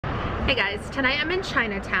Hey guys, tonight I'm in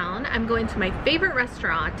Chinatown. I'm going to my favorite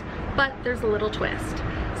restaurant, but there's a little twist.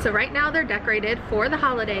 So right now they're decorated for the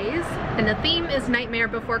holidays and the theme is Nightmare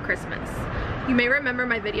Before Christmas. You may remember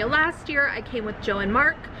my video last year. I came with Joe and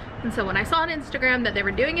Mark, and so when I saw on Instagram that they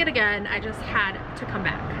were doing it again, I just had to come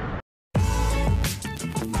back.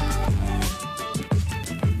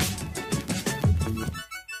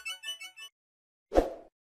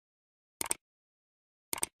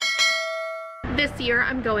 This year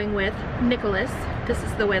I'm going with Nicholas. This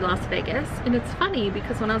is the way Las Vegas. And it's funny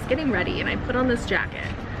because when I was getting ready and I put on this jacket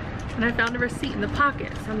and I found a receipt in the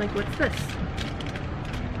pocket. So I'm like, what's this?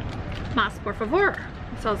 Mas por favor.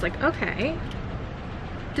 So I was like, okay.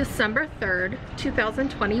 December 3rd,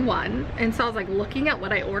 2021. And so I was like looking at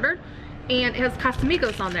what I ordered and it has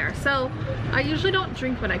Casamigos on there. So I usually don't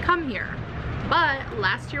drink when I come here. But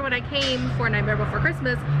last year when I came for Nightmare Before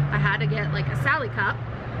Christmas, I had to get like a Sally cup.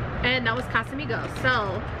 And that was Casamigos.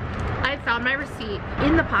 So I found my receipt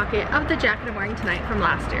in the pocket of the jacket I'm wearing tonight from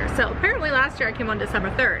last year. So apparently last year I came on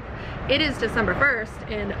December 3rd. It is December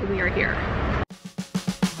 1st and we are here.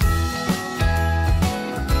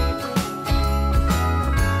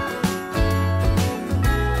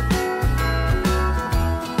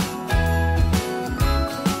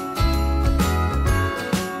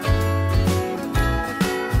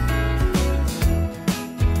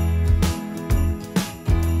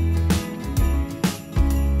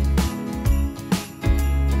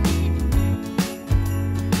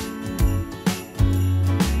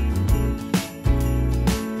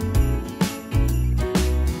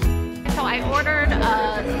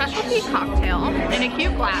 Cocktail in a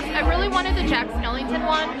cute glass. I really wanted the Jack Skellington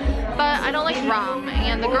one, but I don't like rum,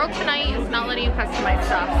 and the girl tonight is not letting you customize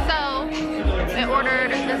stuff. So I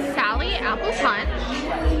ordered the Sally Apple Punch.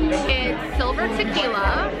 It's silver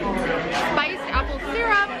tequila, spiced apple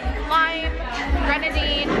syrup, lime,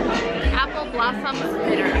 grenadine, apple blossom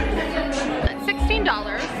bitter. $16.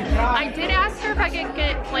 I did ask her if I could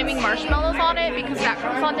get flaming marshmallows on it because that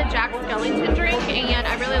comes on the Jack Skellington drink and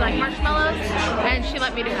I really like marshmallows, and she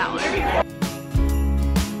let me do that one.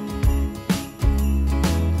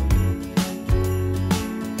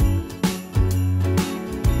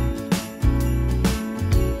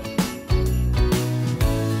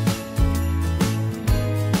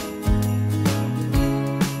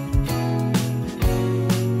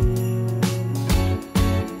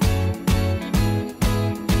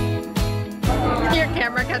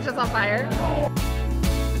 Camera catches on fire.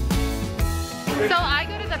 So I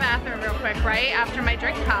go to the bathroom real quick, right, after my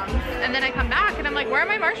drink comes, and then I come back and I'm like, where are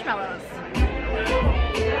my marshmallows?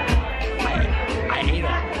 I hate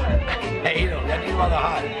them. I hate them. That is rather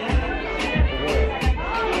hot.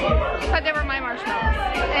 But they were my marshmallows.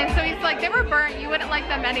 And so he's like, they were burnt, you wouldn't like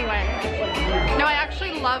them anyway. No, I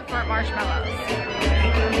actually love burnt marshmallows.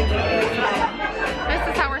 This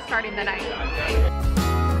is how we're starting the night.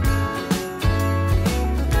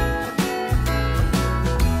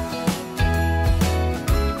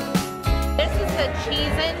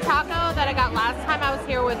 Cheese-in taco that I got last time I was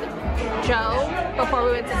here with Joe before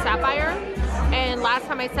we went to Sapphire, and last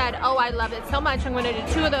time I said, oh, I love it so much, I'm going to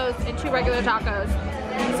do 2 of those and 2 regular tacos.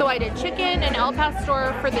 So I did chicken and El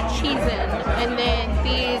Pastor for the cheese-in, and then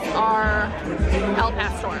these are El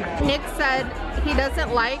Pastor. Nick said he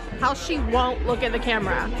doesn't like how she won't look at the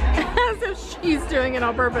camera as if she's doing it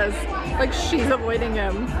on purpose, like she's avoiding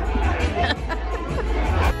him.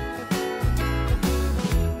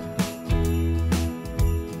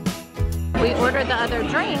 We ordered the other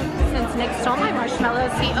drink. Since Nick stole my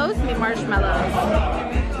marshmallows, he owes me marshmallows.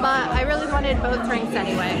 But I really wanted both drinks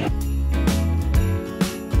anyway.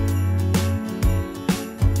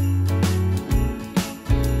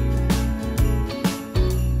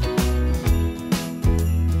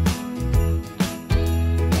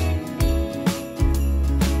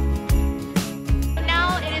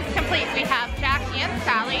 Now it is complete. We have Jack and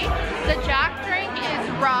Sally. The Jack drink is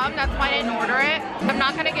rum, that's why I didn't order it. I'm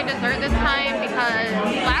not gonna get dessert this time because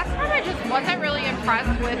last time I just wasn't really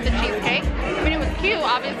impressed with the cheesecake. I mean, it was cute,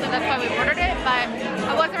 obviously that's why we ordered it, but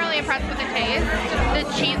I wasn't really impressed with the taste. The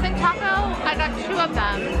cheese-in taco, I got 2 of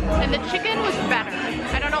them, and the chicken was better.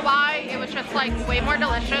 I don't know why, it was just like way more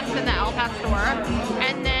delicious than the El Pastor.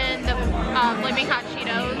 And then the flaming hot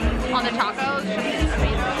Cheetos on the tacos, just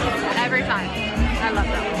amazing. Every time. I love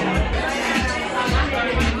them.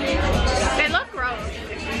 They look gross,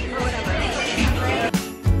 or whatever.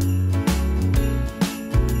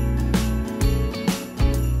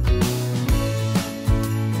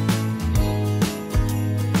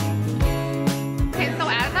 Okay, so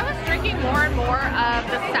as I was drinking more and more of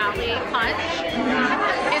the Sally punch,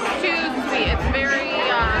 it's too sweet. It's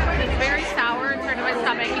very sour. It turned to my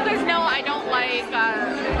stomach. You guys know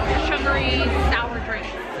sugary sour drinks.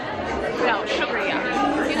 No, sugary,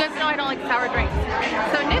 yeah. You guys know I don't like sour drinks.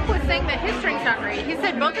 So Nick was saying that his drink's not great. He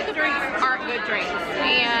said both of the drinks aren't good drinks.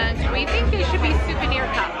 And we think they should be souvenir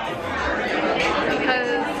cups.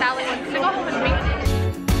 Because Sally wants to go home and drink.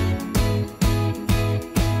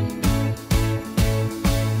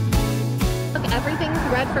 Look, everything's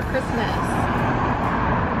red for Christmas.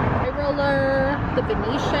 High roller, the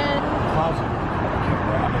Venetian. Closet.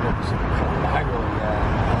 I really,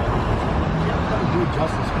 do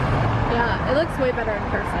justice. Yeah, it looks way better in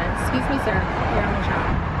person. Excuse me, sir. You're on the shop.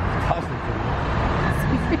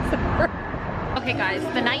 Excuse me, sir. Okay guys,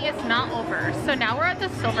 the night is not over. So now we're at the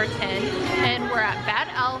Silverton and we're at Bad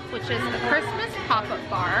Elf, which is a Christmas pop-up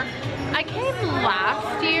bar. I came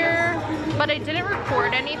last year, but I didn't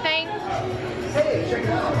record anything. Hey, check it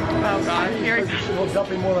out. Oh god, here's... Well,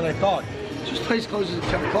 definitely more than I thought. This place closes at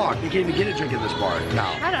 10 o'clock. You can't even get a drink at this bar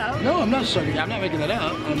now. Shut up. No, I'm not sucking. I'm not making that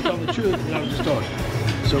up. I'm telling the truth. I'm just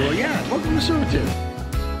talking. So, yeah, welcome to Silverton.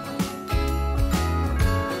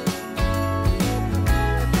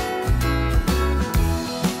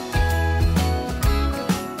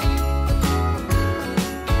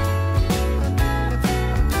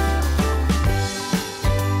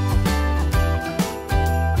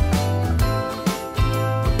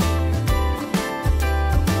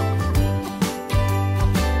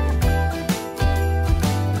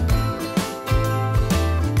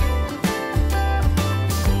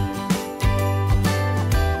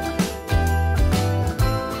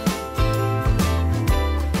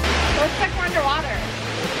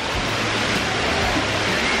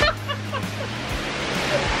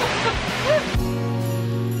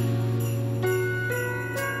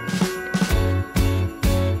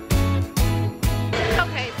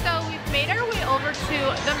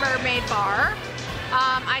 Bar.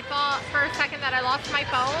 I thought for a second that I lost my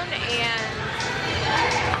phone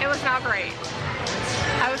and it was not great.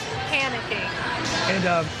 I was panicking. And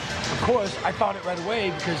of course, I found it right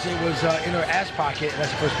away because it was in her ass pocket, and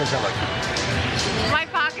that's the first place I looked. My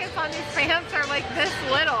pockets on these pants are like this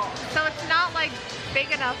little, so it's not like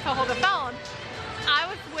big enough to hold a phone. I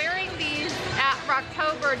was wearing these at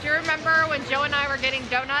Rocktober. Do you remember when Joe and I were getting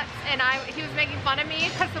donuts and he was making fun of me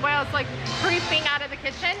because the way I was like creeping out of the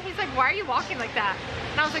kitchen? He's like, why are you walking like that?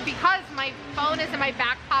 And I was like, because my phone is in my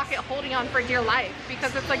back pocket holding on for dear life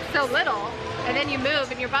because it's like so little and then you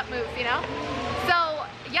move and your butt moves, you know? So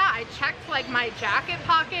yeah, I checked like my jacket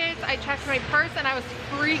pockets, I checked my purse, and I was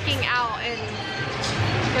freaking out and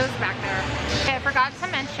it was back there. Okay, I forgot to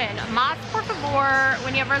mention, Mas por favor,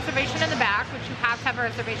 when you have a reservation in the back, which you have to have a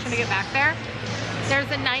reservation to get back there, there's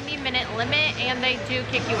a 90-minute limit and they do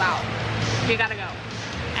kick you out. You gotta go.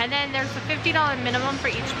 And then there's a $50 minimum for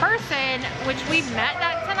each person, which we met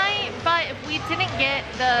that tonight, but if we didn't get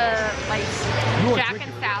the like Jack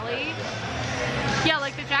and Sally, yeah,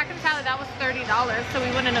 like the Jack and Sally, that was $30, so we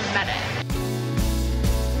wouldn't have met it.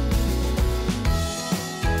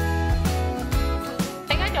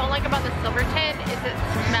 Don't like about the Silverton is it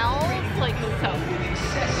smells like soap.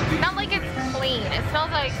 Not like it's clean. It smells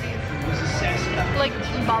like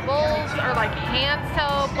bubbles or like hand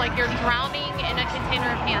soap, like you're drowning in a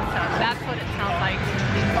container of hand soap. That's what it smells like.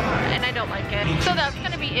 And I don't like it. So that's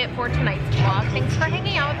gonna be it for tonight's vlog. Thanks for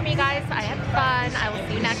hanging out with me, guys. I had fun. I will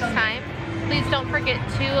see you next time. Please don't forget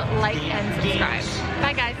to like and subscribe.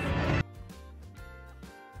 Bye, guys.